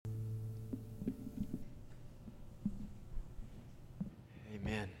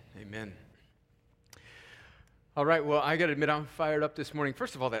All right, well, I got to admit, I'm fired up this morning.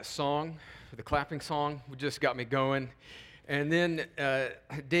 First of all, that song, the clapping song, just got me going. And then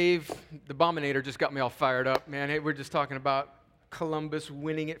Dave, the Bominator, just got me all fired up, man. Hey, we're just talking about Columbus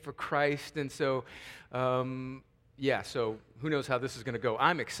winning it for Christ. And so, so who knows how this is going to go.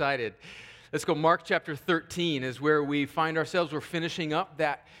 I'm excited. Let's go. Mark chapter 13 is where we find ourselves. We're finishing up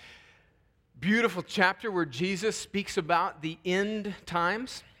that beautiful chapter where Jesus speaks about the end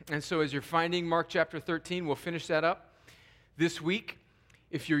times. And so as you're finding Mark chapter 13, we'll finish that up this week.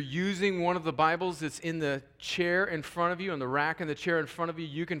 If you're using one of the Bibles that's in the chair in front of you, on the rack in the chair in front of you,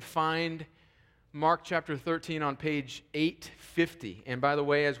 you can find Mark chapter 13 on page 850. And by the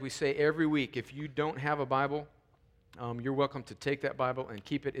way, as we say every week, if you don't have a Bible, you're welcome to take that Bible and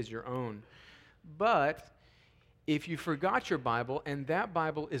keep it as your own. But if you forgot your Bible and that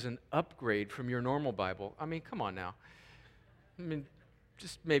Bible is an upgrade from your normal Bible, I mean, come on now.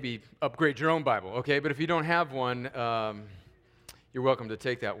 Just maybe upgrade your own Bible, okay? But if you don't have one, you're welcome to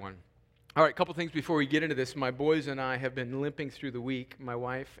take that one. All right, a couple things before we get into this. My boys and I have been limping through the week. My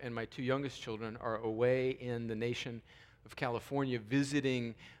wife and my two youngest children are away in the nation of California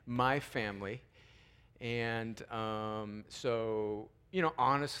visiting my family. And so,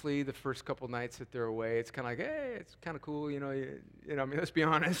 honestly, the first couple nights that they're away, it's kind of like, hey, it's kind of cool, let's be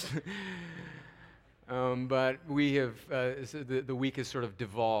honest. But we have, the week has sort of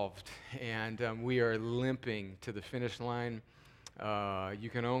devolved, and we are limping to the finish line. You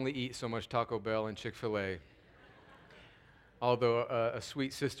can only eat so much Taco Bell and Chick-fil-A. Although a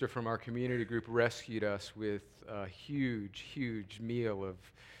sweet sister from our community group rescued us with a huge, huge meal of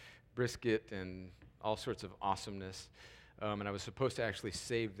brisket and all sorts of awesomeness. And I was supposed to actually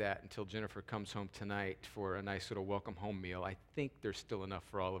save that until Jennifer comes home tonight for a nice little welcome home meal. I think there's still enough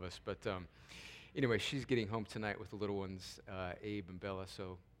for all of us, but anyway, she's getting home tonight with the little ones, Abe and Bella,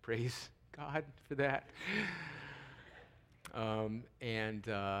 so praise God for that.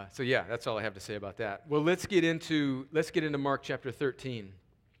 That's all I have to say about that. Well, let's get into Mark chapter 13.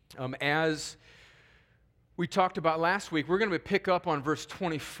 As we talked about last week, we're going to pick up on verse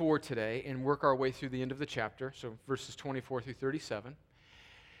 24 today and work our way through the end of the chapter, so verses 24 through 37.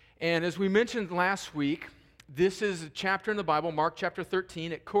 And as we mentioned last week, this is a chapter in the Bible, Mark chapter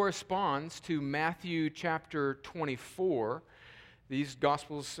 13. It corresponds to Matthew chapter 24. These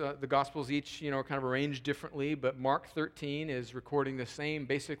Gospels, the Gospels each, are kind of arranged differently, but Mark 13 is recording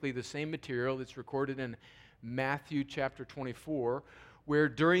basically the same material that's recorded in Matthew chapter 24, where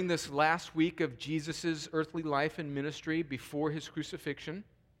during this last week of Jesus' earthly life and ministry before his crucifixion,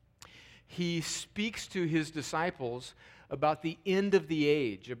 he speaks to his disciples about the end of the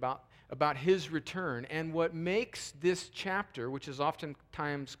age, about his return. And what makes this chapter, which is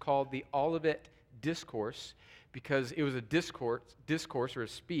oftentimes called the Olivet Discourse, because it was a discourse or a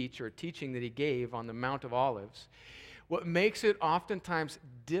speech or a teaching that he gave on the Mount of Olives, what makes it oftentimes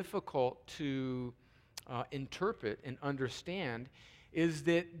difficult to interpret and understand is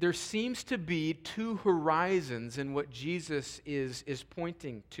that there seems to be two horizons in what Jesus is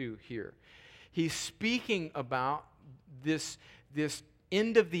pointing to here. He's speaking about this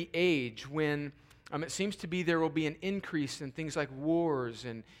end of the age when it seems to be there will be an increase in things like wars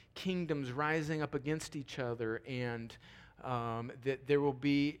and kingdoms rising up against each other, and that there will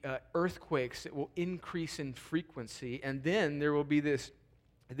be earthquakes that will increase in frequency, and then there will be this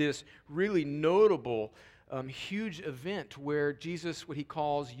really notable huge event where Jesus, what he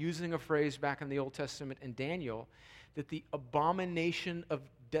calls, using a phrase back in the Old Testament in Daniel, that the abomination of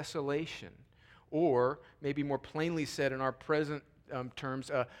desolation, or maybe more plainly said in our present terms,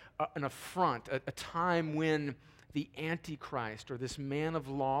 an affront, a time when the Antichrist, or this man of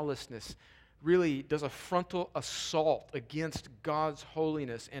lawlessness, really does a frontal assault against God's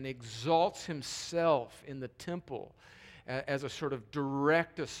holiness and exalts himself in the temple as a sort of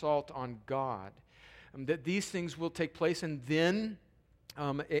direct assault on God. That these things will take place, and then,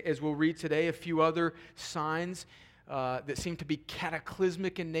 as we'll read today, a few other signs that seem to be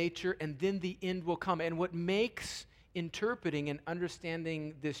cataclysmic in nature, and then the end will come. And what makes interpreting and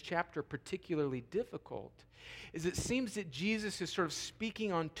understanding this chapter particularly difficult is it seems that Jesus is sort of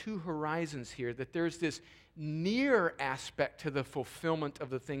speaking on two horizons here, that there's this near aspect to the fulfillment of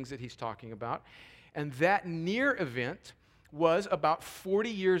the things that he's talking about, and that near event was about 40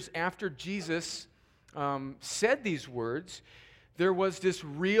 years after Jesus said these words. There was this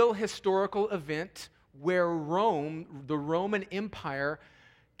real historical event where Rome, the Roman Empire,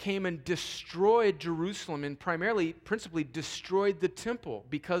 came and destroyed Jerusalem and principally destroyed the temple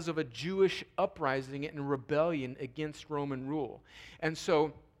because of a Jewish uprising and rebellion against Roman rule. And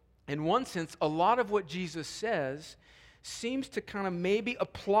so, in one sense, a lot of what Jesus says seems to kind of maybe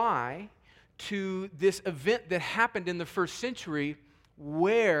apply to this event that happened in the first century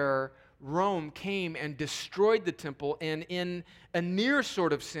where Rome came and destroyed the temple and, in a near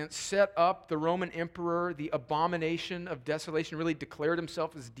sort of sense, set up the Roman emperor, the abomination of desolation, really declared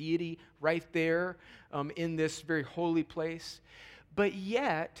himself as deity right there in this very holy place. But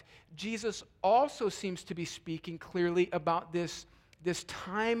yet, Jesus also seems to be speaking clearly about this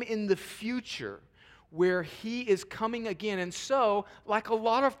time in the future where he is coming again. And so, like a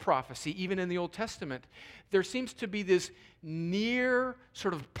lot of prophecy, even in the Old Testament, there seems to be this near,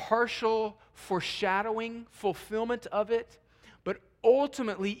 sort of partial foreshadowing, fulfillment of it. But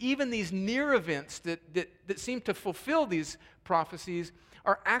ultimately, even these near events that seem to fulfill these prophecies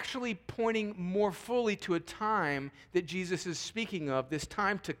are actually pointing more fully to a time that Jesus is speaking of, this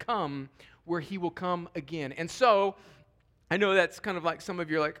time to come where he will come again. And so, I know that's kind of like some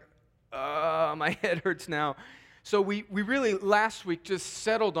of you are like, my head hurts now. So we really last week just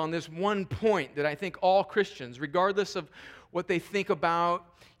settled on this one point that I think all Christians, regardless of what they think about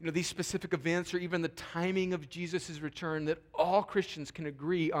these specific events or even the timing of Jesus' return, that all Christians can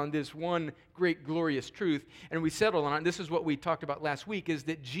agree on this one great glorious truth. And we settled on it. This is what we talked about last week, is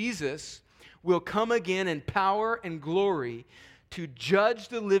that Jesus will come again in power and glory to judge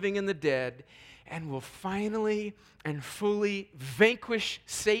the living and the dead, and will finally and fully vanquish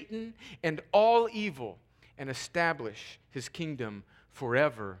Satan and all evil and establish his kingdom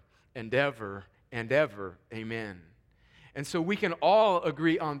forever and ever and ever. Amen. And so we can all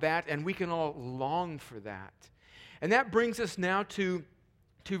agree on that, and we can all long for that. And that brings us now to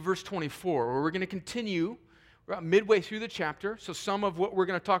verse 24, where we're going to continue. We're about midway through the chapter, so some of what we're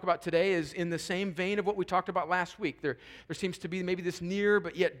going to talk about today is in the same vein of what we talked about last week. There seems to be maybe this near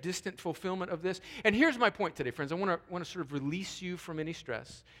but yet distant fulfillment of this. And here's my point today, friends. I want to sort of release you from any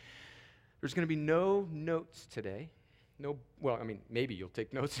stress. There's going to be no notes today. Maybe you'll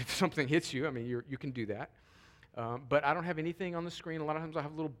take notes if something hits you. You can do that. But I don't have anything on the screen. A lot of times I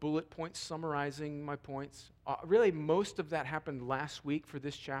have little bullet points summarizing my points. Really, most of that happened last week for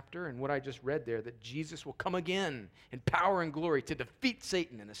this chapter, and what I just read there, that Jesus will come again in power and glory to defeat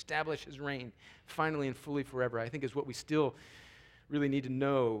Satan and establish his reign finally and fully forever, I think is what we still really need to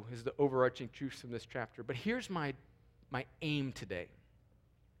know is the overarching truths from this chapter. But here's my aim today,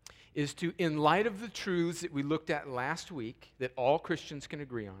 is to, in light of the truths that we looked at last week, that all Christians can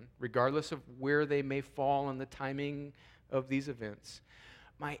agree on, regardless of where they may fall on the timing of these events,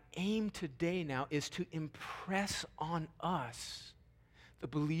 my aim today now is to impress on us, the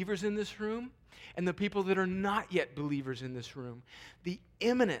believers in this room and the people that are not yet believers in this room, the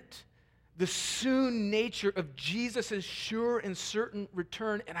imminent, the soon nature of Jesus' sure and certain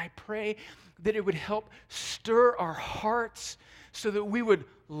return. And I pray that it would help stir our hearts so that we would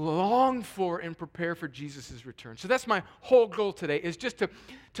long for and prepare for Jesus' return. So that's my whole goal today, is just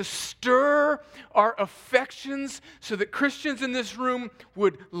to stir our affections so that Christians in this room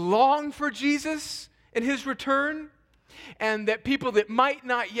would long for Jesus and his return, and that people that might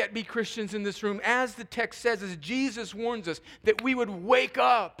not yet be Christians in this room, as the text says, as Jesus warns us, that we would wake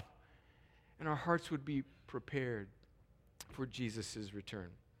up and our hearts would be prepared for Jesus' return.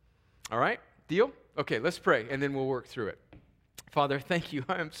 All right? Deal? Okay, let's pray, and then we'll work through it. Father, thank you.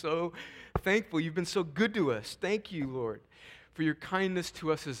 I am so thankful. You've been so good to us. Thank you, Lord, for your kindness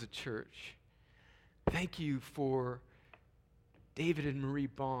to us as a church. Thank you for David and Marie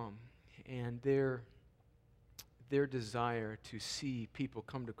Baum and their desire to see people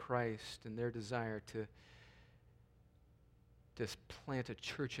come to Christ, and their desire to plant a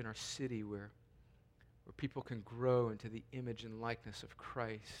church in our city where people can grow into the image and likeness of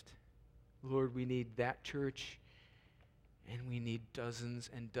Christ. Lord, we need that church, and we need dozens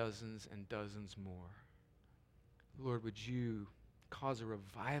and dozens and dozens more. Lord, would you cause a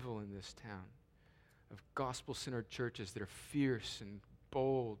revival in this town of gospel-centered churches that are fierce and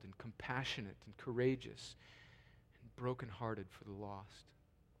bold and compassionate and courageous and brokenhearted for the lost.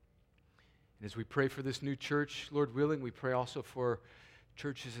 And as we pray for this new church, Lord willing, we pray also for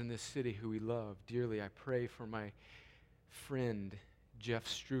churches in this city who we love dearly. I pray for my friend Jeff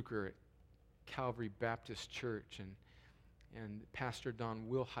Struker at Calvary Baptist Church, and Pastor Don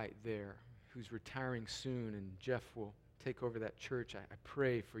Wilhite there, who's retiring soon, and Jeff will take over that church. I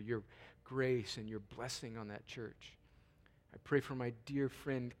pray for your grace and your blessing on that church. I pray for my dear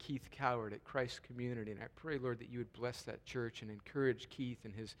friend Keith Coward at Christ Community, and I pray, Lord, that you would bless that church and encourage Keith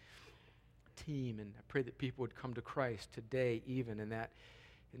and his team, and I pray that people would come to Christ today, even in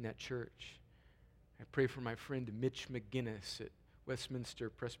that church. I pray for my friend Mitch McGinnis at Westminster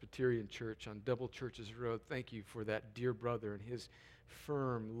Presbyterian Church on Double Churches Road. Thank you for that dear brother and his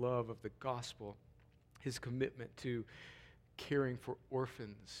firm love of the gospel, his commitment to caring for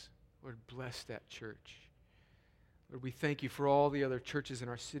orphans Lord, bless that church. Lord, we thank you for all the other churches in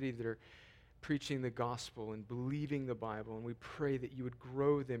our city that are preaching the gospel and believing the Bible, and we pray that you would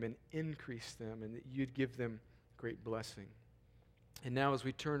grow them and increase them and that you'd give them great blessing. And now as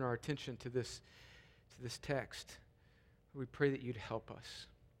we turn our attention to this text, we pray that you'd help us.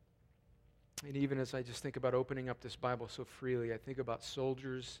 And even as I just think about opening up this Bible so freely, I think about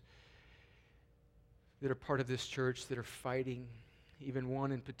soldiers that are part of this church that are fighting. Even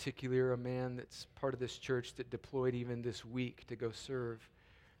one in particular, a man that's part of this church that deployed even this week to go serve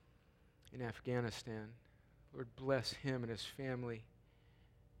in Afghanistan. Lord, bless him and his family.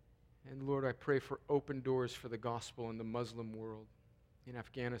 And Lord, I pray for open doors for the gospel in the Muslim world, in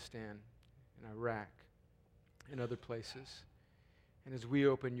Afghanistan, in Iraq, and other places. And as we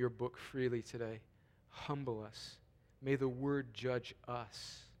open your book freely today, humble us. May the word judge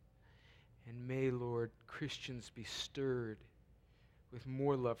us. And may, Lord, Christians be stirred with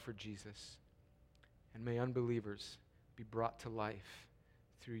more love for Jesus. And may unbelievers be brought to life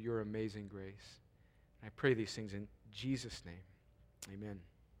through your amazing grace. And I pray these things in Jesus' name. Amen.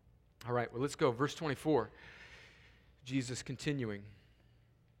 All right, well, let's go. Verse 24. Jesus continuing.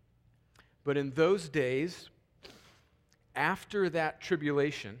 But in those days, after that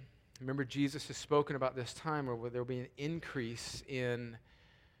tribulation, remember Jesus has spoken about this time where there will be an increase in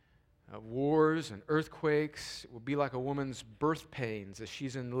wars and earthquakes. It will be like a woman's birth pains as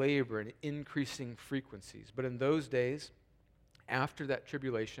she's in labor and increasing frequencies. But in those days, after that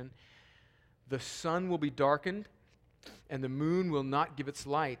tribulation, the sun will be darkened, and the moon will not give its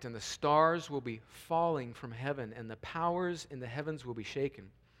light, and the stars will be falling from heaven, and the powers in the heavens will be shaken.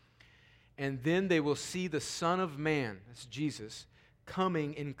 And then they will see the Son of Man, that's Jesus,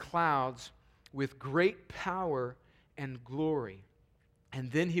 coming in clouds with great power and glory. And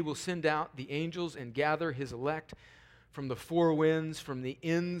then he will send out the angels and gather his elect from the four winds, from the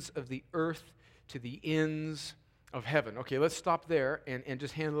ends of the earth to the ends of heaven. Okay, let's stop there and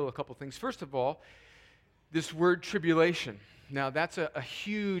just handle a couple things. First of all, this word tribulation. Now, that's a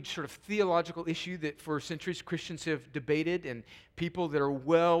huge sort of theological issue that for centuries Christians have debated, and people that are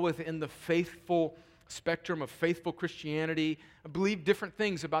well within the faithful spectrum of faithful Christianity believe different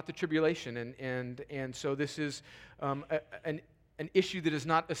things about the tribulation. And so this is an issue that is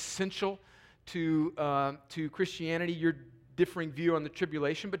not essential to Christianity, your differing view on the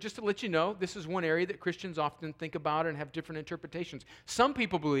tribulation. But just to let you know, this is one area that Christians often think about and have different interpretations. Some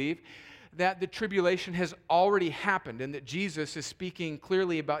people believe that the tribulation has already happened and that Jesus is speaking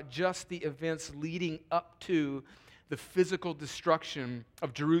clearly about just the events leading up to the physical destruction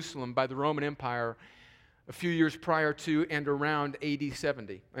of Jerusalem by the Roman Empire a few years prior to and around AD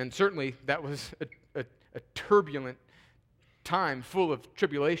 70. And certainly that was a turbulent time full of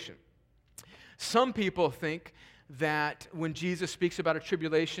tribulation. Some people think that when Jesus speaks about a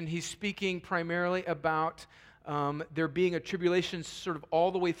tribulation, he's speaking primarily about there being a tribulation sort of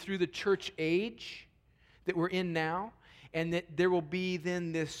all the way through the church age that we're in now, and that there will be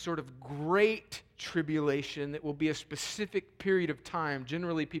then this sort of great tribulation that will be a specific period of time.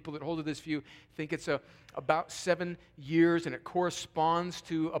 Generally, people that hold to this view think it's about 7 years, and it corresponds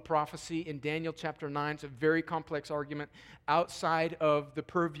to a prophecy in Daniel chapter 9. It's a very complex argument outside of the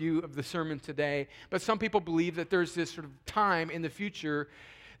purview of the sermon today. But some people believe that there's this sort of time in the future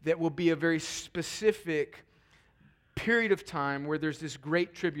that will be a very specific period of time where there's this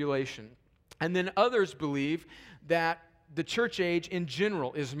great tribulation. And then others believe that the church age in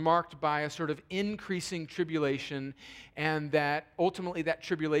general is marked by a sort of increasing tribulation, and that ultimately that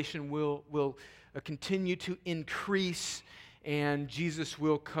tribulation will continue to increase and Jesus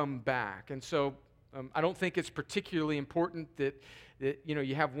will come back. And so I don't think it's particularly important that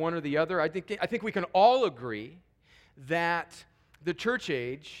you have one or the other. I think we can all agree that the church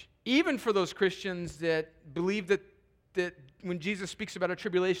age, even for those Christians that believe that when Jesus speaks about a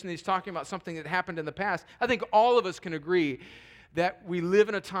tribulation, he's talking about something that happened in the past, I think all of us can agree that we live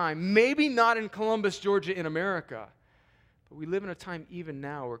in a time, maybe not in Columbus, Georgia, in America, but we live in a time even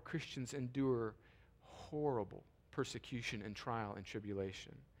now where Christians endure horrible persecution and trial and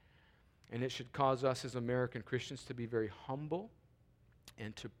tribulation. And it should cause us as American Christians to be very humble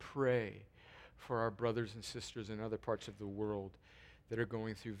and to pray for our brothers and sisters in other parts of the world that are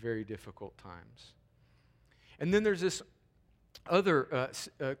going through very difficult times. And then there's this other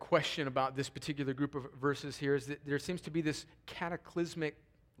question about this particular group of verses here, is that there seems to be this cataclysmic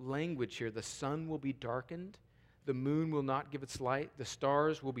language here. The sun will be darkened, The moon will not give its light. The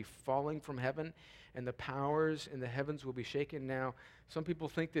stars will be falling from heaven, and the powers in the heavens will be shaken. Now, some people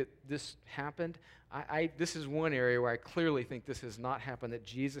think that this happened. This is one area where I clearly think this has not happened, that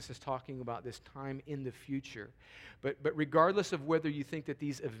Jesus is talking about this time in the future. But regardless of whether you think that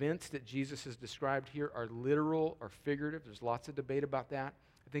these events that Jesus has described here are literal or figurative, there's lots of debate about that.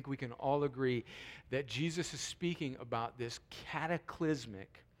 I think we can all agree that Jesus is speaking about this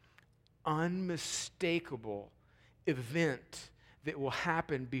cataclysmic, unmistakable event that will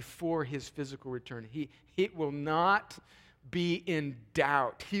happen before his physical return. It will not be in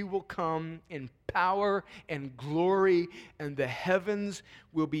doubt. He will come in power and glory, and the heavens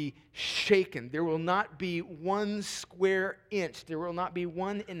will be shaken. There will not be 1 square inch. There will not be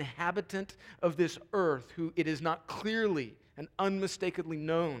one inhabitant of this earth who it is not clearly and unmistakably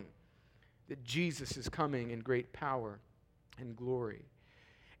known that Jesus is coming in great power and glory.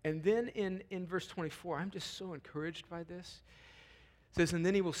 And then in verse 24, I'm just so encouraged by this. It says, and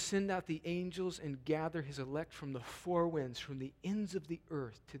then he will send out the angels and gather his elect from the four winds, from the ends of the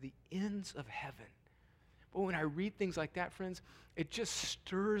earth to the ends of heaven. But when I read things like that, friends, it just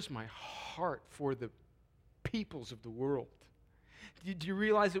stirs my heart for the peoples of the world. Do you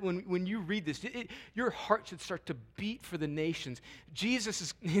realize that when you read this, your heart should start to beat for the nations?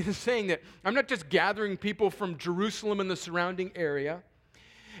 Jesus is saying that I'm not just gathering people from Jerusalem and the surrounding area,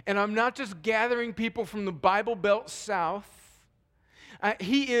 and I'm not just gathering people from the Bible Belt South.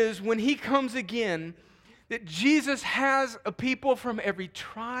 He is, when he comes again, that Jesus has a people from every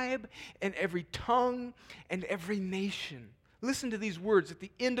tribe and every tongue and every nation. Listen to these words at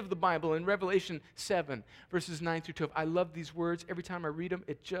the end of the Bible in Revelation 7, verses 9 through 12. I love these words. Every time I read them,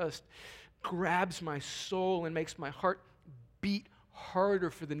 it just grabs my soul and makes my heart beat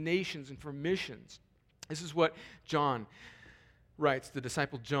harder for the nations and for missions. This is what John writes, the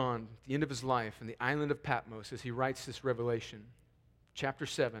disciple John, at the end of his life in the island of Patmos, as he writes this Revelation. Chapter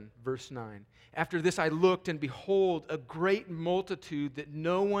 7, verse 9. After this I looked, and behold, a great multitude that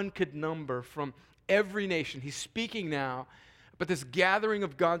no one could number from every nation. He's speaking now about this gathering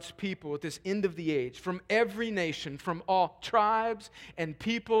of God's people at this end of the age, from every nation, from all tribes and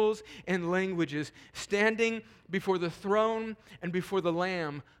peoples and languages, standing before the throne and before the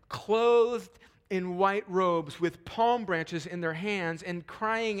Lamb, clothed in white robes, with palm branches in their hands, and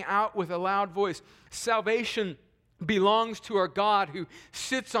crying out with a loud voice, salvation belongs to our God who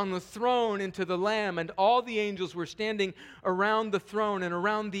sits on the throne and to the Lamb. And all the angels were standing around the throne and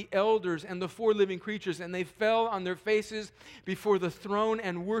around the elders and the four living creatures, and they fell on their faces before the throne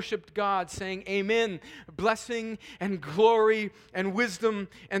and worshiped God, saying, Amen. Blessing and glory and wisdom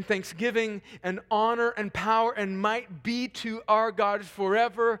and thanksgiving and honor and power and might be to our God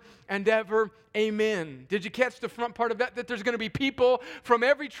forever and ever. Amen. Did you catch the front part of that? That there's going to be people from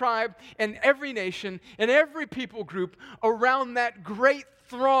every tribe and every nation and every people group around that great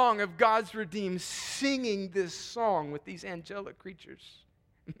throng of God's redeemed, singing this song with these angelic creatures.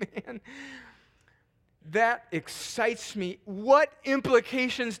 Man, that excites me. What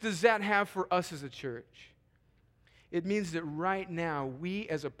implications does that have for us as a church? It means that right now, we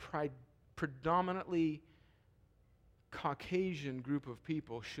as a predominantly Caucasian group of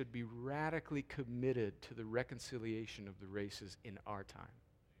people should be radically committed to the reconciliation of the races in our time.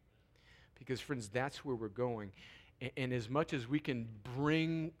 Because, friends, that's where we're going. And as much as we can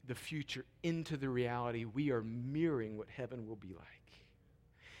bring the future into the reality, we are mirroring what heaven will be like.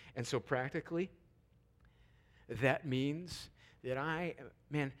 And so practically, that means that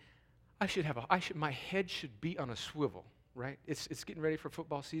my head should be on a swivel. Right? It's getting ready for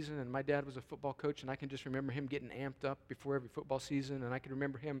football season, and my dad was a football coach, and I can just remember him getting amped up before every football season, and I can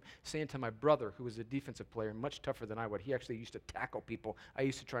remember him saying to my brother, who was a defensive player, much tougher than I would. He actually used to tackle people. I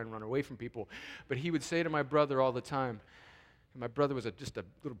used to try and run away from people. But he would say to my brother all the time, and my brother was just a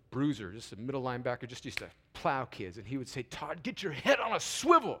little bruiser, just a middle linebacker, just used to plow kids, and he would say, Todd, get your head on a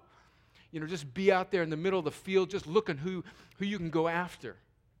swivel. You know, just be out there in the middle of the field, just looking who you can go after.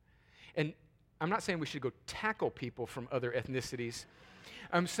 And I'm not saying we should go tackle people from other ethnicities.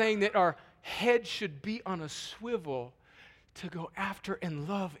 I'm saying that our head should be on a swivel to go after and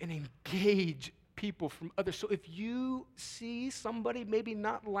love and engage people from others. So if you see somebody maybe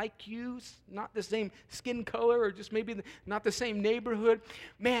not like you, not the same skin color, or just maybe not the same neighborhood,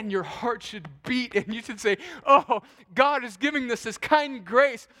 man, your heart should beat, and you should say, oh, God is giving us this kind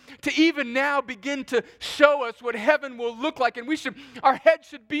grace to even now begin to show us what heaven will look like, and our head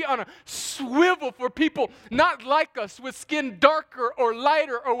should be on a swivel for people not like us, with skin darker or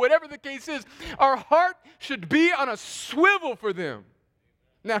lighter or whatever the case is. Our heart should be on a swivel for them.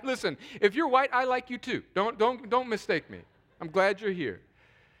 Now listen, if you're white, I like you too. Don't mistake me. I'm glad you're here.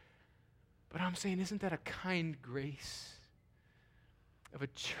 But I'm saying, isn't that a kind grace of a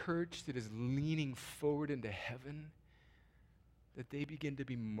church that is leaning forward into heaven, that they begin to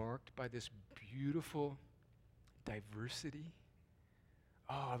be marked by this beautiful diversity?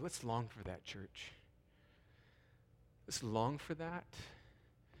 Oh, let's long for that, church. Let's long for that,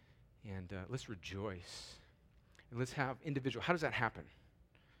 and let's rejoice. And let's have individual. How does that happen?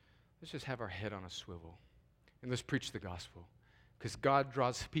 Let's just have our head on a swivel, and let's preach the gospel. Because God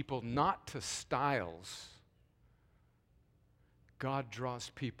draws people not to styles. God draws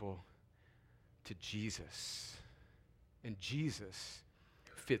people to Jesus. And Jesus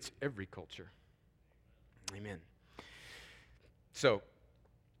fits every culture. Amen. So,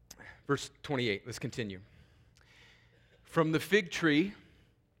 verse 28, let's continue. From the fig tree,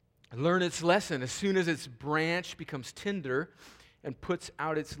 learn its lesson. As soon as its branch becomes tender and puts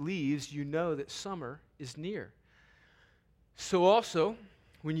out its leaves, you know that summer is near. So also,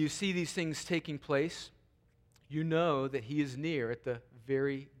 when you see these things taking place, you know that he is near at the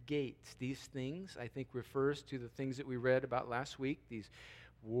very gates. These things, I think, refers to the things that we read about last week, these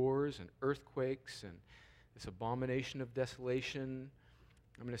wars and earthquakes and this abomination of desolation,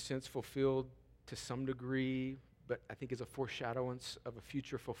 in a sense fulfilled to some degree, but I think is a foreshadowance of a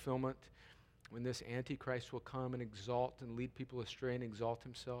future fulfillment when this Antichrist will come and exalt and lead people astray and exalt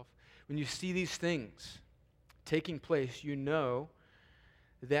himself. When you see these things taking place, you know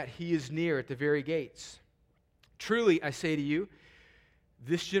that he is near at the very gates. Truly, I say to you,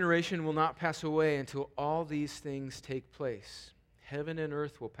 this generation will not pass away until all these things take place. Heaven and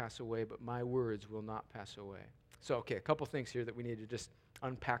earth will pass away, but my words will not pass away. So, okay, a couple things here that we need to just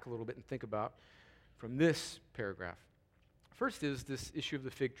unpack a little bit and think about from this paragraph. First is this issue of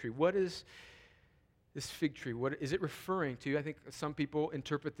the fig tree. What is this fig tree? What is it referring to? I think some people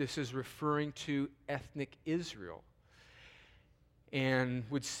interpret this as referring to ethnic Israel and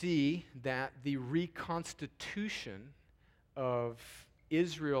would see that the reconstitution of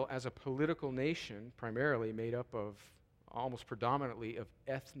Israel as a political nation, primarily made up of almost predominantly of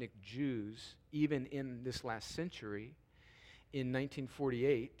ethnic Jews, even in this last century, in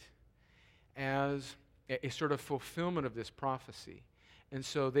 1948, as a sort of fulfillment of this prophecy. And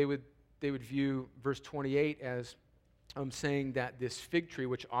so they would view verse 28 as saying that this fig tree,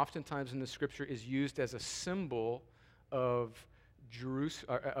 which oftentimes in the scripture is used as a symbol of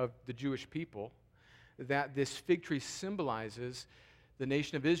the Jewish people, that this fig tree symbolizes the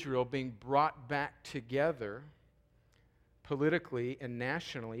nation of Israel being brought back together politically and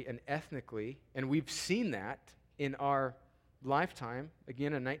nationally and ethnically. And we've seen that in our lifetime,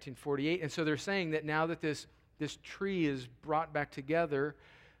 again in 1948. And so they're saying that now that this tree is brought back together,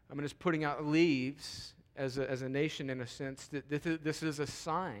 it's putting out leaves as a nation, in a sense, that this is a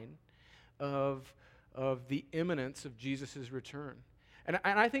sign of the imminence of Jesus' return. And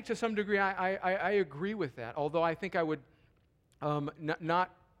I think to some degree I agree with that, although I think I would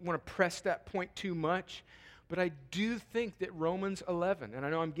not want to press that point too much. But I do think that Romans 11, and I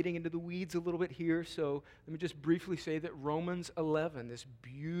know I'm getting into the weeds a little bit here, so let me just briefly say that Romans 11, this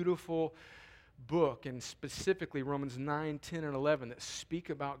beautiful book, and specifically Romans 9, 10, and 11, that speak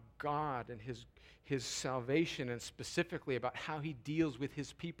about God and his salvation, and specifically about how he deals with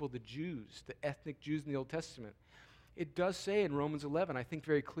his people, the Jews, the ethnic Jews in the Old Testament. It does say in Romans 11, I think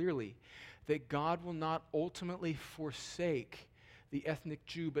very clearly, that God will not ultimately forsake the ethnic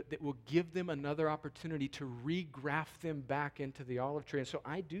Jew, but that will give them another opportunity to regraft them back into the olive tree. And so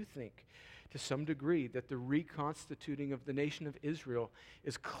I do think, to some degree, that the reconstituting of the nation of Israel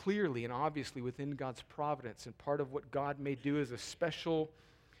is clearly and obviously within God's providence, and part of what God may do is a special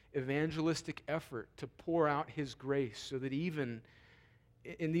evangelistic effort to pour out his grace, so that even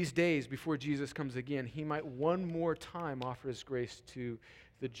in these days before Jesus comes again, he might one more time offer his grace to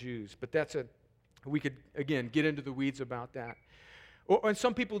the Jews. But we could, again, get into the weeds about that. And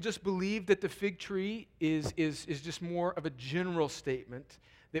some people just believe that the fig tree is just more of a general statement,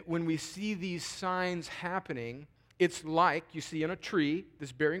 that when we see these signs happening, it's like you see on a tree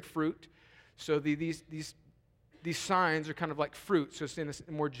that's bearing fruit. So these signs are kind of like fruit, so it's in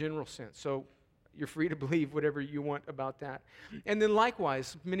a more general sense. So you're free to believe whatever you want about that. And then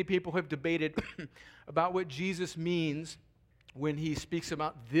likewise, many people have debated about what Jesus means when he speaks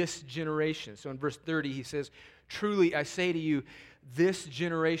about this generation. So in verse 30, he says, "Truly I say to you, this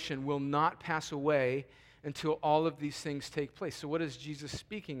generation will not pass away until all of these things take place." So what is Jesus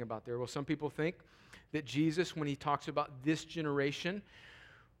speaking about there? Well, some people think that Jesus, when he talks about this generation,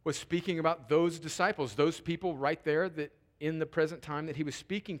 was speaking about those disciples, those people right there that in the present time that he was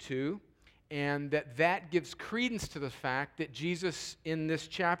speaking to, and that gives credence to the fact that Jesus in this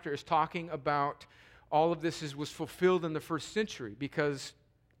chapter is talking about all of this was fulfilled in the first century, because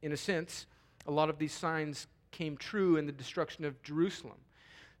in a sense, a lot of these signs came true in the destruction of Jerusalem.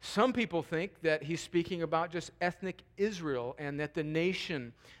 Some people think that he's speaking about just ethnic Israel and that the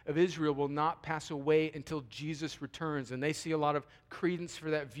nation of Israel will not pass away until Jesus returns. And they see a lot of credence for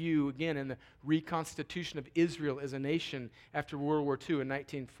that view, again, in the reconstitution of Israel as a nation after World War II in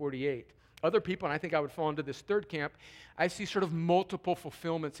 1948. Other people, and I think I would fall into this third camp, I see sort of multiple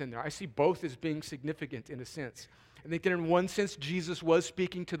fulfillments in there. I see both as being significant in a sense. I think that in one sense, Jesus was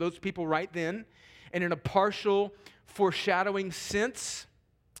speaking to those people right then, and in a partial foreshadowing sense,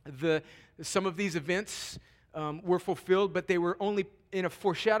 some of these events were fulfilled, but they were only in a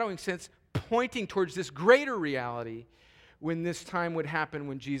foreshadowing sense pointing towards this greater reality when this time would happen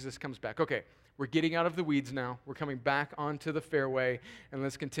when Jesus comes back. Okay, we're getting out of the weeds now. We're coming back onto the fairway, and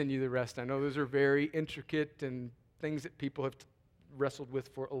let's continue the rest. I know those are very intricate and things that people have wrestled with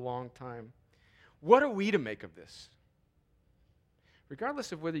for a long time. What are we to make of this?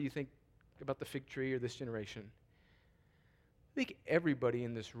 Regardless of whether you think about the fig tree or this generation, I think everybody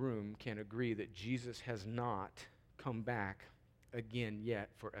in this room can agree that Jesus has not come back again yet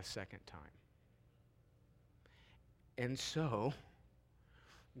for a second time. And so,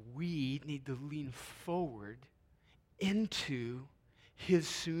 we need to lean forward into his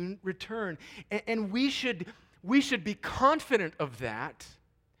soon return. And we should be confident of that,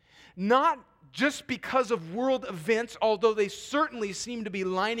 not just because of world events, although they certainly seem to be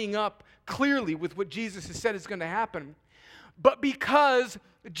lining up clearly with what Jesus has said is going to happen, but because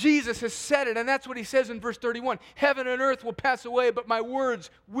Jesus has said it, and that's what he says in verse 31. Heaven and earth will pass away, but my words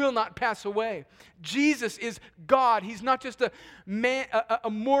will not pass away. Jesus is God. He's not just a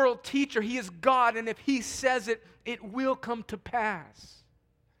moral teacher. He is God, and if he says it, it will come to pass.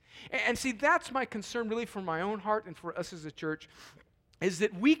 And see, that's my concern really for my own heart and for us as a church, is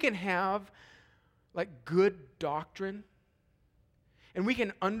that we can have like good doctrine, and we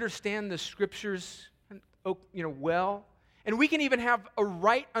can understand the scriptures well, and we can even have a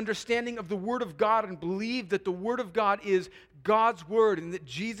right understanding of the Word of God and believe that the Word of God is God's Word and that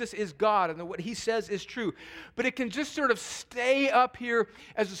Jesus is God and that what He says is true. But it can just sort of stay up here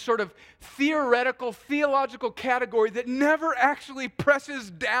as a sort of theological category that never actually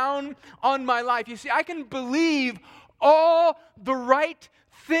presses down on my life. You see, I can believe all the right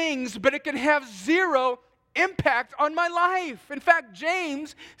things, but it can have zero impact on my life. In fact,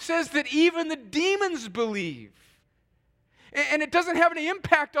 James says that even the demons believe. And it doesn't have any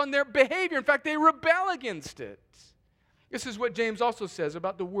impact on their behavior. In fact, they rebel against it. This is what James also says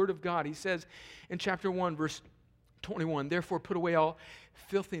about the Word of God. He says in chapter 1, verse 21, therefore put away all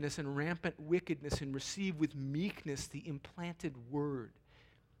filthiness and rampant wickedness and receive with meekness the implanted Word,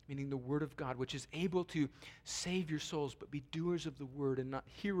 meaning the Word of God, which is able to save your souls, but be doers of the Word and not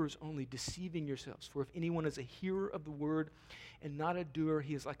hearers only, deceiving yourselves. For if anyone is a hearer of the Word and not a doer,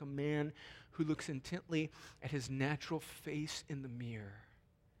 he is like a man who looks intently at his natural face in the mirror.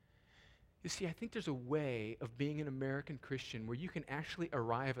 You see, I think there's a way of being an American Christian where you can actually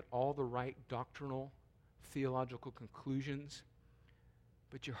arrive at all the right doctrinal, theological conclusions,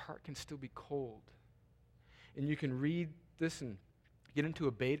 but your heart can still be cold. And you can read this and get into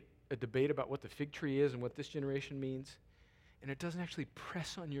a debate about what the fig tree is and what this generation means, and it doesn't actually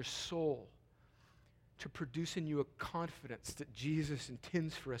press on your soul to produce in you a confidence that Jesus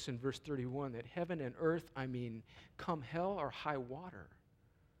intends for us in verse 31, that heaven and earth, come hell or high water,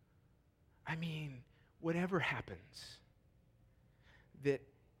 whatever happens, that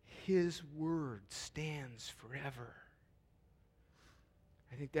his word stands forever.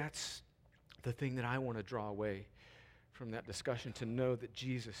 I think that's the thing that I want to draw away from that discussion, to know that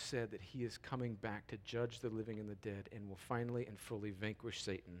Jesus said that he is coming back to judge the living and the dead and will finally and fully vanquish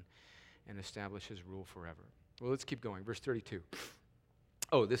Satan and establish his rule forever. Well, let's keep going. Verse 32.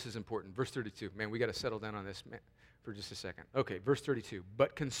 Oh, this is important. Verse 32. Man, we got to settle down on this for just a second. Okay, verse 32.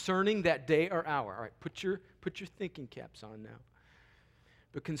 But concerning that day or hour. All right, put your thinking caps on now.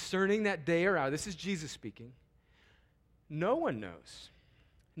 But concerning that day or hour, this is Jesus speaking, no one knows,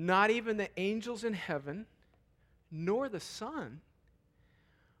 not even the angels in heaven, nor the Son,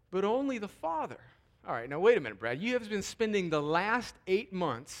 but only the Father. All right, now wait a minute, Brad. You have been spending the last 8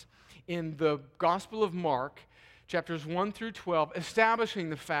 months in the Gospel of Mark, chapters 1 through 12, establishing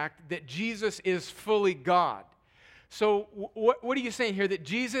the fact that Jesus is fully God. So what are you saying here? That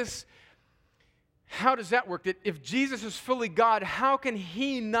Jesus, how does that work? That if Jesus is fully God, how can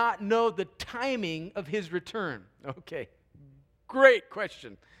he not know the timing of his return? Okay, great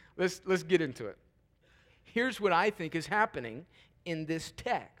question. Let's get into it. Here's what I think is happening in this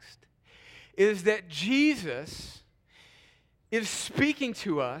text, is that Jesus is speaking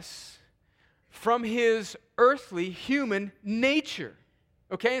to us from his earthly human nature.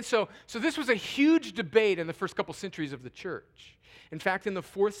 Okay, and so this was a huge debate in the first couple centuries of the church. In fact, in the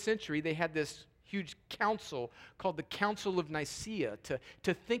 4th century, they had this huge council called the Council of Nicaea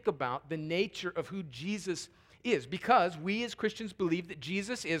to think about the nature of who Jesus is, because we as Christians believe that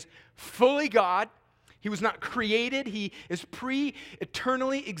Jesus is fully God. He was not created. He is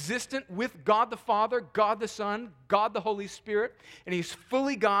pre-eternally existent with God the Father, God the Son, God the Holy Spirit, and he's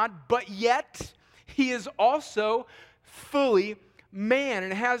fully God, but yet he is also fully man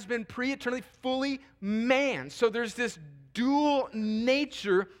and has been pre-eternally fully man. So there's this dual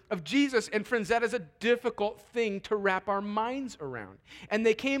nature of Jesus. And friends, that is a difficult thing to wrap our minds around. And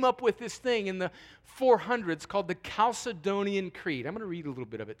they came up with this thing in the 400s called the Chalcedonian Creed. I'm going to read a little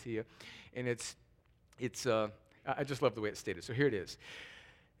bit of it to you. And I just love the way it's stated. So here it is.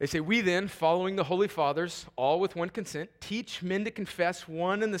 They say, "We then, following the Holy Fathers, all with one consent, teach men to confess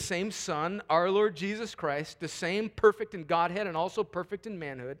one and the same Son, our Lord Jesus Christ, the same perfect in Godhead and also perfect in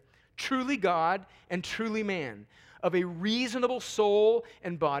manhood, truly God and truly man, of a reasonable soul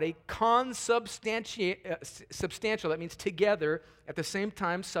and body, consubstantial, that means together, at the same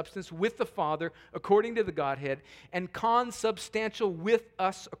time, substance with the Father, according to the Godhead, and consubstantial with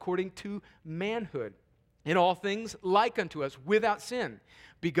us, according to manhood. In all things, like unto us, without sin,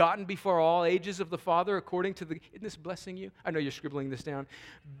 begotten before all ages of the Father, according to the..." Isn't this blessing you? I know you're scribbling this down.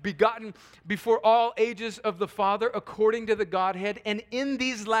 "Begotten before all ages of the Father, according to the Godhead, and in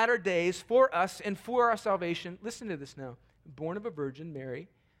these latter days, for us and for our salvation," listen to this now, "born of a virgin, Mary,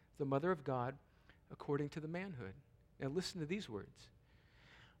 the mother of God, according to the manhood." Now listen to these words.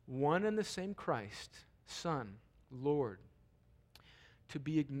 "One and the same Christ, Son, Lord, to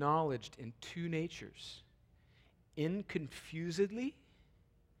be acknowledged in two natures, inconfusedly,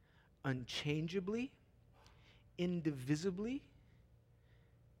 unchangeably, indivisibly,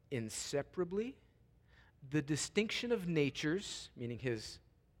 inseparably, the distinction of natures," meaning his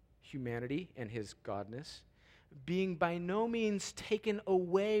humanity and his godness, "being by no means taken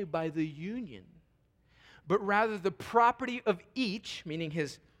away by the union, but rather the property of each," meaning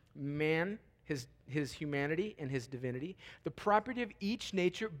his man, his humanity and his divinity, "the property of each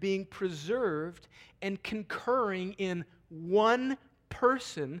nature being preserved and concurring in one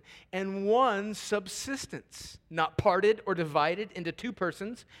person and one subsistence, not parted or divided into two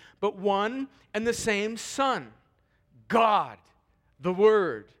persons, but one and the same Son, God, the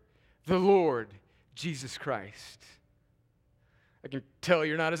Word, the Lord, Jesus Christ." I can tell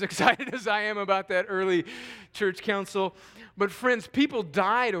you're not as excited as I am about that early church council. But friends, people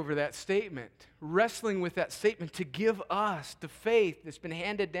died over that statement, wrestling with that statement to give us the faith that's been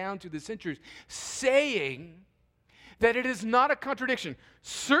handed down through the centuries, saying that it is not a contradiction.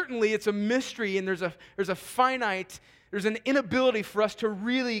 Certainly it's a mystery, and there's an inability for us to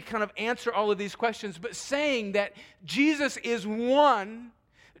really kind of answer all of these questions, but saying that Jesus is one,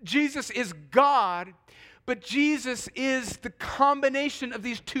 Jesus is God, but Jesus is the combination of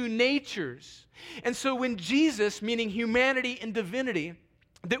these two natures. And so when Jesus, meaning humanity and divinity,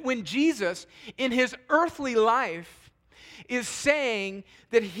 that when Jesus in his earthly life is saying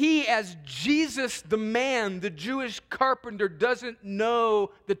that he, as Jesus the man, the Jewish carpenter, doesn't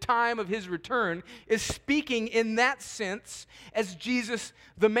know the time of his return, is speaking in that sense as Jesus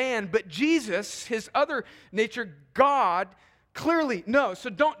the man. But Jesus, his other nature, God, clearly no. So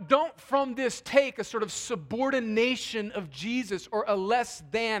don't from this take a sort of subordination of Jesus or a less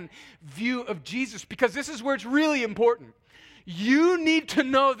than view of Jesus, because this is where it's really important. You need to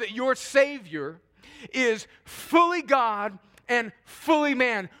know that your Savior is fully God and fully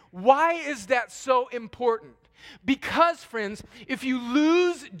man. Why is that so important? Because, friends, if you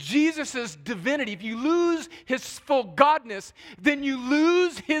lose Jesus' divinity, if you lose his full godness, then you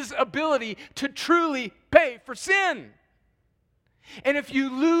lose his ability to truly pay for sin. And if you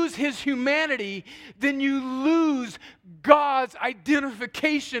lose his humanity, then you lose God's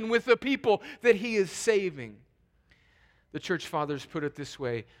identification with the people that he is saving. The church fathers put it this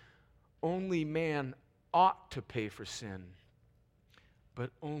way: only man ought to pay for sin,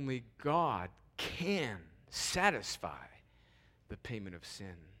 but only God can satisfy the payment of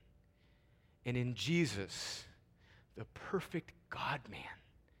sin. And in Jesus, the perfect God-man,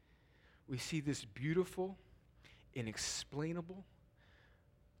 we see this beautiful, inexplainable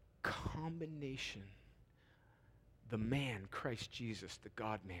combination. The man, Christ Jesus, the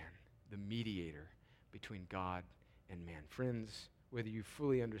God-man, the mediator between God and man. Friends, whether you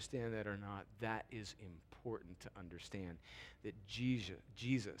fully understand that or not, that is important to understand, that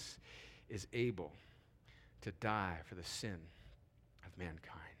Jesus is able to die for the sin of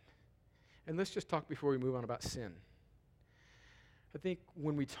mankind. And let's just talk before we move on about sin. I think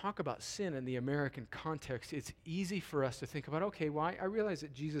when we talk about sin in the American context, it's easy for us to think about, okay, well, I realize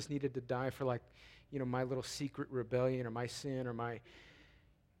that Jesus needed to die for my little secret rebellion or my sin or my,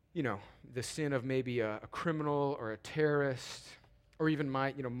 the sin of maybe a criminal or a terrorist or even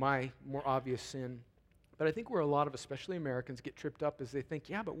my more obvious sin. But I think where a lot of, especially Americans, get tripped up is they think,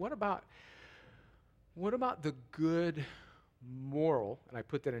 yeah, but what about the good moral, and I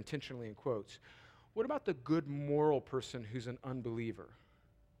put that intentionally in quotes, what about the good moral person who's an unbeliever?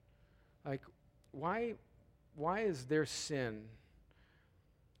 Like, why is their sin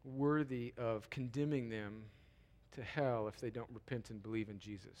worthy of condemning them to hell if they don't repent and believe in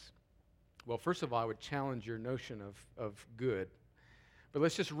Jesus? Well, first of all, I would challenge your notion of good. But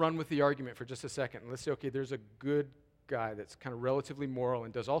let's just run with the argument for just a second. Let's say, okay, there's a good guy that's kind of relatively moral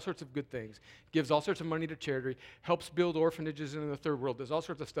and does all sorts of good things, gives all sorts of money to charity, helps build orphanages in the third world, does all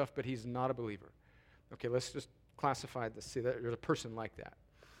sorts of stuff, but he's not a believer. Okay, let's just classify this, see that there's a person like that.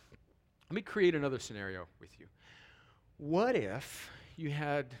 Let me create another scenario with you. What if you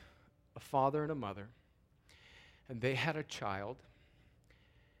had a father and a mother, and they had a child,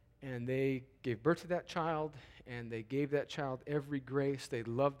 and they gave birth to that child, and they gave that child every grace. They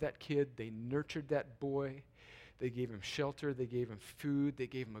loved that kid. They nurtured that boy. They gave him shelter. They gave him food. They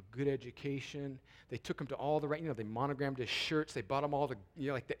gave him a good education. They took him to all the right, they monogrammed his shirts. They bought him all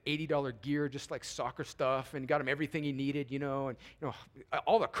the, like the $80 gear, just like soccer stuff, and got him everything he needed, and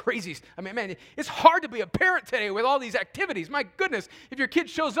all the crazies. I mean, man, it's hard to be a parent today with all these activities. My goodness, if your kid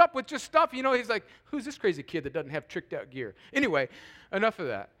shows up with just stuff, he's like, who's this crazy kid that doesn't have tricked out gear? Anyway, enough of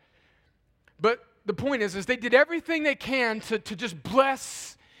that. But the point is they did everything they can to just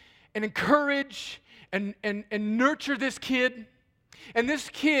bless and encourage and nurture this kid. And this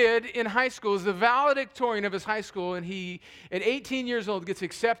kid in high school is the valedictorian of his high school, and he, at 18 years old, gets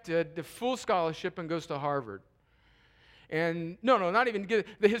accepted to full scholarship and goes to Harvard. And not even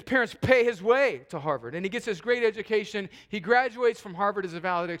his parents pay his way to Harvard, and he gets this great education. He graduates from Harvard as a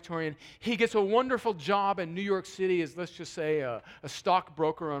valedictorian. He gets a wonderful job in New York City as, let's just say, a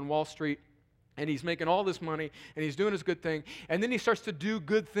stockbroker on Wall Street. And he's making all this money, and he's doing his good thing. And then he starts to do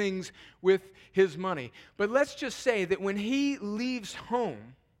good things with his money. But let's just say that when he leaves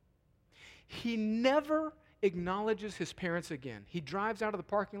home, he never acknowledges his parents again. He drives out of the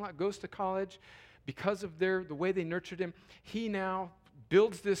parking lot, goes to college. Because of the way they nurtured him, he now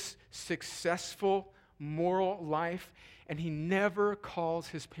builds this successful moral life, and he never calls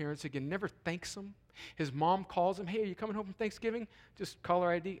his parents again, never thanks them. His mom calls him, hey, are you coming home from Thanksgiving? Just call her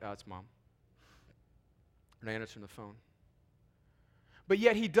ID. Oh, it's Mom. And I answer the phone. But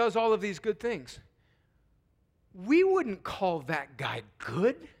yet he does all of these good things. We wouldn't call that guy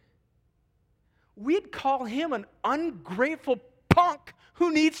good. We'd call him an ungrateful punk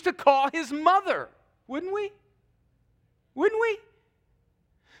who needs to call his mother, wouldn't we? Wouldn't we?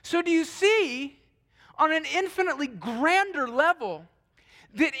 So do you see, on an infinitely grander level,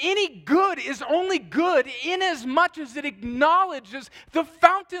 that any good is only good in as much as it acknowledges the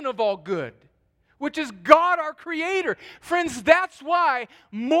fountain of all good, which is God, our Creator. Friends, that's why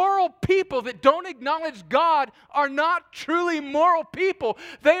moral people that don't acknowledge God are not truly moral people.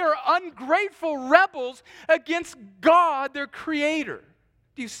 They are ungrateful rebels against God, their Creator.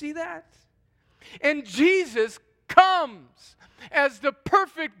 Do you see that? And Jesus comes as the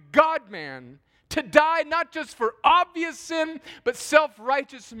perfect God-man to die not just for obvious sin, but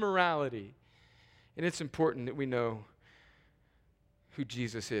self-righteous morality. And it's important that we know who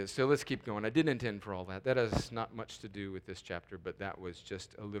Jesus is. So let's keep going. I didn't intend for all that. That has not much to do with this chapter, but that was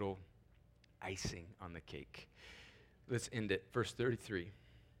just a little icing on the cake. Let's end it. Verse 33.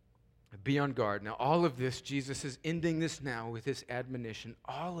 Be on guard. Now, all of this, Jesus is ending this now with this admonition.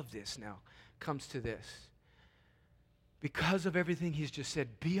 All of this now comes to this. Because of everything he's just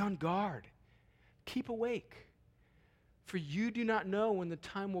said, be on guard. Keep awake. For you do not know when the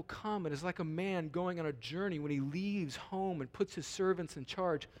time will come. It is like a man going on a journey when he leaves home and puts his servants in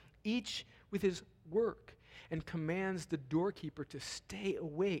charge, each with his work, and commands the doorkeeper to stay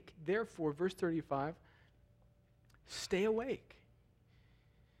awake. Therefore, verse 35, stay awake.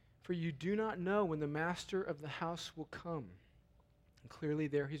 For you do not know when the master of the house will come. And clearly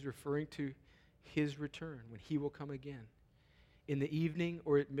there he's referring to his return, when he will come again, in the evening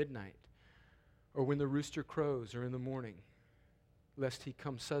or at midnight, or when the rooster crows or in the morning, lest he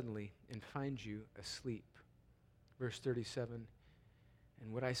come suddenly and find you asleep. Verse 37,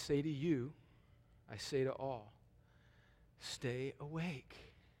 and what I say to you, I say to all, stay awake.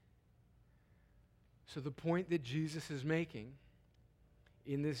 So the point that Jesus is making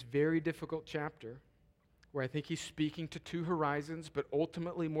in this very difficult chapter, where I think he's speaking to two horizons, but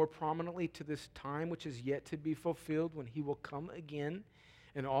ultimately more prominently to this time which is yet to be fulfilled when he will come again.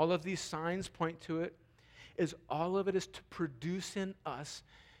 And all of these signs point to it, is all of it is to produce in us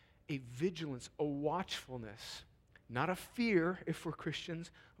a vigilance, a watchfulness, not a fear if we're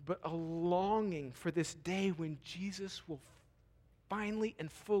Christians, but a longing for this day when Jesus will finally and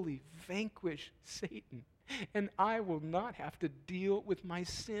fully vanquish Satan. And I will not have to deal with my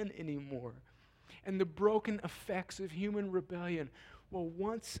sin anymore. And the broken effects of human rebellion will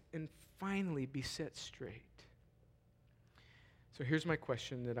once and finally be set straight. So here's my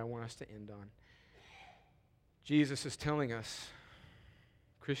question that I want us to end on. Jesus is telling us,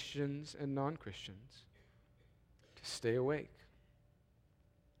 Christians and non-Christians, to stay awake.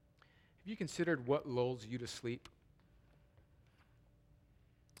 Have you considered what lulls you to sleep?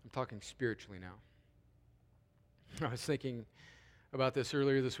 I'm talking spiritually now. I was thinking about this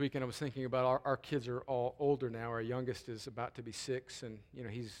earlier this weekend. I was thinking about our kids are all older now. Our youngest is about to be 6, and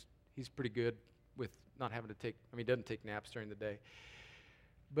he's pretty good with not having to take, he doesn't take naps during the day.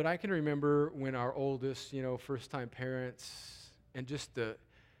 But I can remember when our oldest, first-time parents, and just the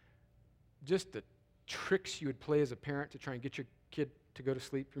tricks you would play as a parent to try and get your kid to go to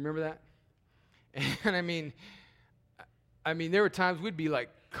sleep. Remember that? And there were times we'd be like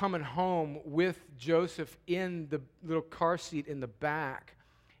coming home with Joseph in the little car seat in the back,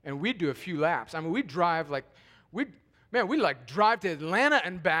 and we'd do a few laps. We'd drive we'd drive to Atlanta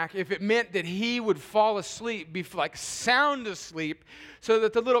and back if it meant that he would fall asleep, be like sound asleep, so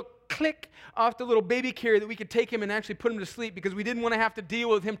that the little click off the little baby carrier that we could take him and actually put him to sleep, because we didn't want to have to deal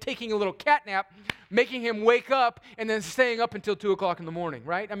with him taking a little cat nap, making him wake up, and then staying up until 2 o'clock in the morning,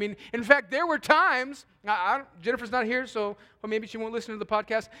 right? In fact, there were times, Jennifer's not here, so maybe she won't listen to the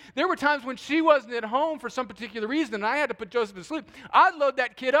podcast. There were times when she wasn't at home for some particular reason, and I had to put Joseph to sleep. I'd load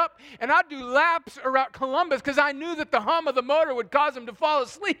that kid up, and I'd do laps around Columbus, because I knew that the hum of the motor would cause him to fall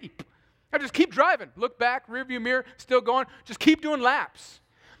asleep. I'd just keep driving, look back, rearview mirror, still going, just keep doing laps.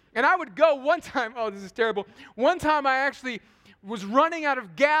 And I would go one time, this is terrible. One time I actually was running out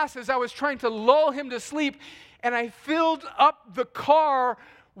of gas as I was trying to lull him to sleep, and I filled up the car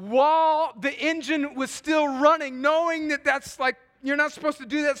while the engine was still running, knowing that that's like, you're not supposed to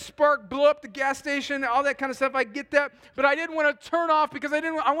do that, spark, blow up the gas station, all that kind of stuff. I get that. But I didn't want to turn off because I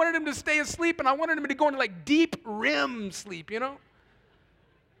wanted him to stay asleep, and I wanted him to go into like deep REM sleep,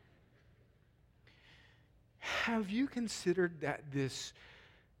 Have you considered that this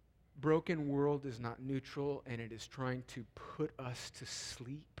broken world is not neutral and it is trying to put us to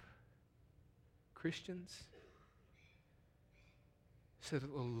sleep? Christians? So that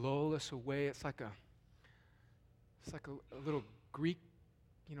it will lull us away. It's like a little Greek,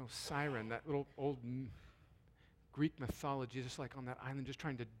 siren, that little old Greek mythology, just like on that island, just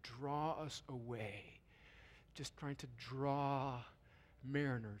trying to draw us away. Just trying to draw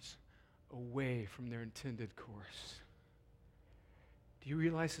mariners away from their intended course. Do you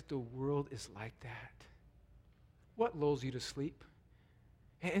realize that the world is like that? What lulls you to sleep?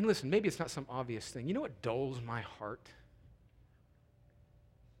 And listen, maybe it's not some obvious thing. You know what dulls my heart?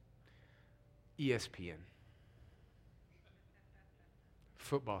 ESPN.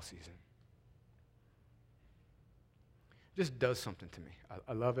 Football season. It just does something to me.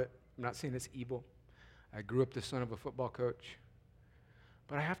 I love it. I'm not saying it's evil. I grew up the son of a football coach.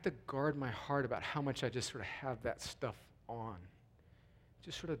 But I have to guard my heart about how much I just sort of have that stuff on. It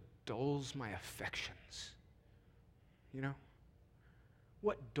just sort of dulls my affections.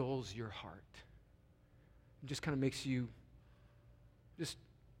 What dulls your heart? It just kind of makes you just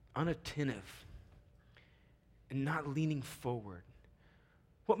unattentive and not leaning forward.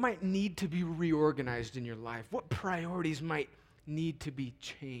 What might need to be reorganized in your life? What priorities might need to be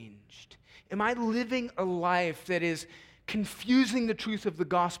changed? Am I living a life that is confusing the truth of the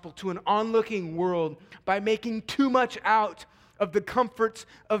gospel to an onlooking world by making too much out of the comforts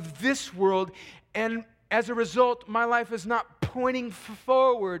of this world, and as a result, my life is not pointing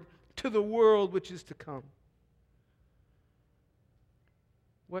forward to the world which is to come?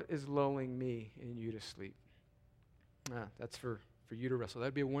 What is lulling me and you to sleep? That's for you to wrestle.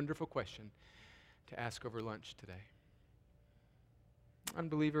 That'd be a wonderful question to ask over lunch today.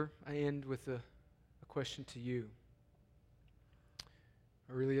 Unbeliever, I end with a question to you.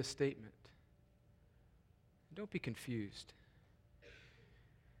 Or really a statement. Don't be confused.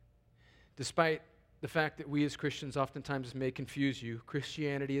 Despite the fact that we as Christians oftentimes may confuse you,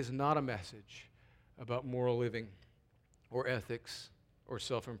 Christianity is not a message about moral living or ethics or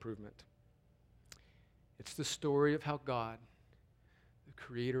self-improvement. It's the story of how God, the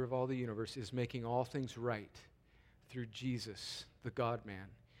creator of all the universe, is making all things right through Jesus, the God-man,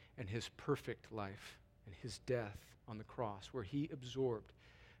 and his perfect life and his death on the cross, where he absorbed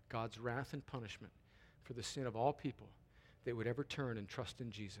God's wrath and punishment for the sin of all people that would ever turn and trust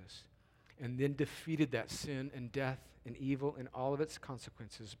in Jesus, and then defeated that sin and death and evil and all of its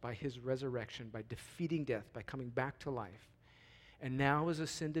consequences by his resurrection, by defeating death, by coming back to life, and now is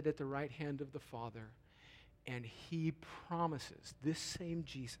ascended at the right hand of the Father. And he promises, this same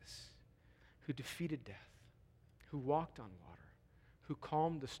Jesus who defeated death, who walked on water, who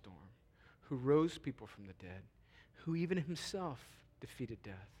calmed the storm, who rose people from the dead, who even himself defeated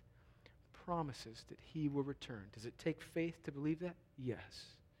death, promises that he will return. Does it take faith to believe that? Yes.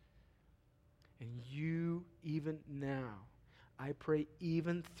 And you, even now, I pray,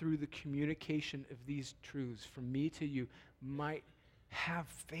 even through the communication of these truths from me to you, might have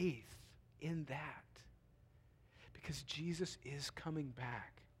faith in that. Because Jesus is coming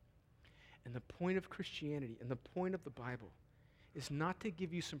back. And the point of Christianity and the point of the Bible is not to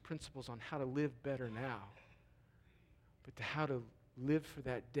give you some principles on how to live better now, but to how to live for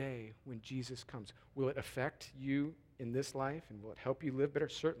that day when Jesus comes. Will it affect you in this life, and will it help you live better?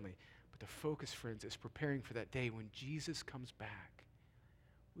 Certainly. But the focus, friends, is preparing for that day when Jesus comes back.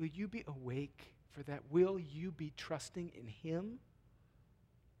 Will you be awake for that? Will you be trusting in him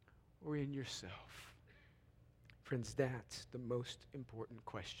or in yourself? Friends, that's the most important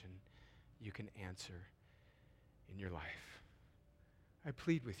question you can answer in your life. I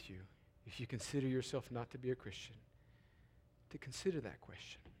plead with you, if you consider yourself not to be a Christian, to consider that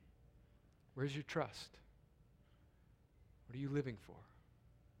question. Where's your trust? What are you living for?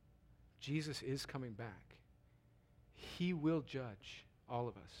 Jesus is coming back. He will judge all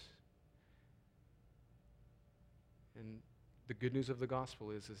of us. And the good news of the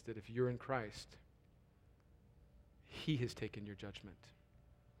gospel is that if you're in Christ, he has taken your judgment.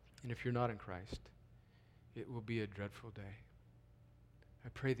 And if you're not in Christ, it will be a dreadful day. I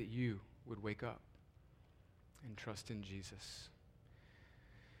pray that you would wake up and trust in Jesus.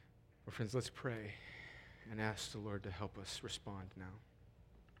 Well, friends, let's pray and ask the Lord to help us respond now.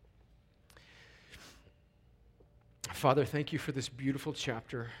 Father, thank you for this beautiful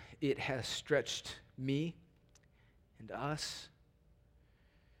chapter. It has stretched me and us.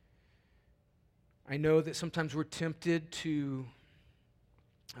 I know that sometimes we're tempted to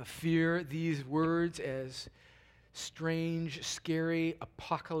fear these words as strange, scary,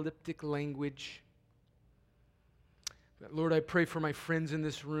 apocalyptic language. But Lord, I pray for my friends in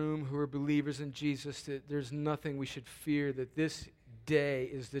this room who are believers in Jesus that there's nothing we should fear, that this day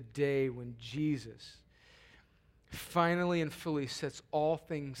is the day when Jesus finally and fully sets all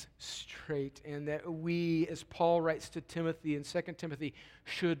things straight, and that we, as Paul writes to Timothy in 2 Timothy,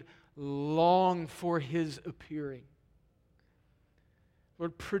 should long for his appearing.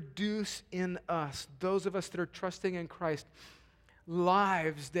 Lord, produce in us, those of us that are trusting in Christ,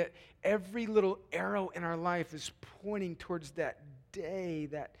 lives that every little arrow in our life is pointing towards that day,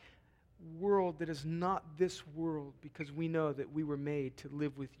 that world that is not this world, because we know that we were made to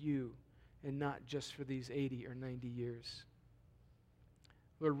live with you and not just for these 80 or 90 years.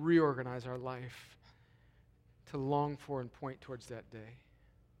 Lord, reorganize our life to long for and point towards that day.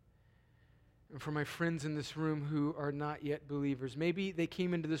 And for my friends in this room who are not yet believers, maybe they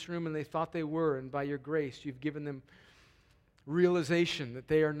came into this room and they thought they were, and by your grace, you've given them realization that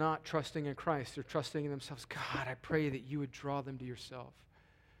they are not trusting in Christ. They're trusting in themselves. God, I pray that you would draw them to yourself.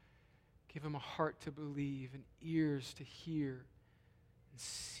 Give them a heart to believe and ears to hear and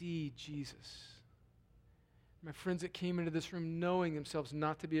see Jesus. My friends that came into this room knowing themselves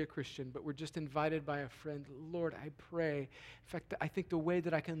not to be a Christian, but were just invited by a friend, Lord, I pray. In fact, I think the way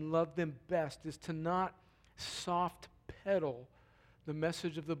that I can love them best is to not soft pedal the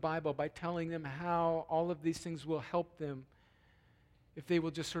message of the Bible by telling them how all of these things will help them if they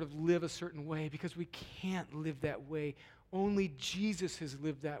will just sort of live a certain way, because we can't live that way. Only Jesus has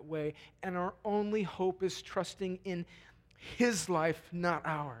lived that way, and our only hope is trusting in his life, not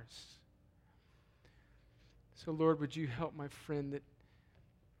ours. So, Lord, would you help my friend that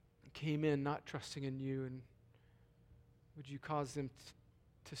came in not trusting in you, and would you cause them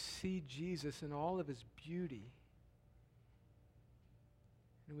to see Jesus in all of his beauty?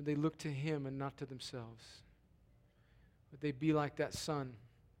 And would they look to him and not to themselves? Would they be like that son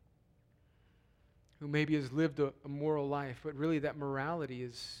who maybe has lived a moral life, but really that morality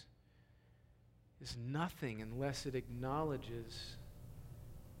is nothing unless it acknowledges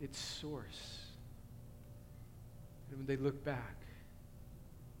its source? And when they look back,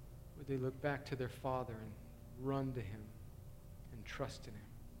 would they look back to their Father and run to him and trust in him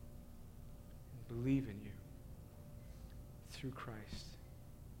and believe in you through Christ?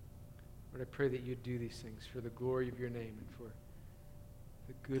 Lord, I pray that you'd do these things for the glory of your name and for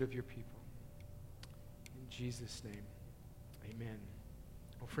the good of your people. Jesus' name, amen.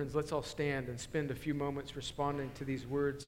 Well, friends, let's all stand and spend a few moments responding to these words.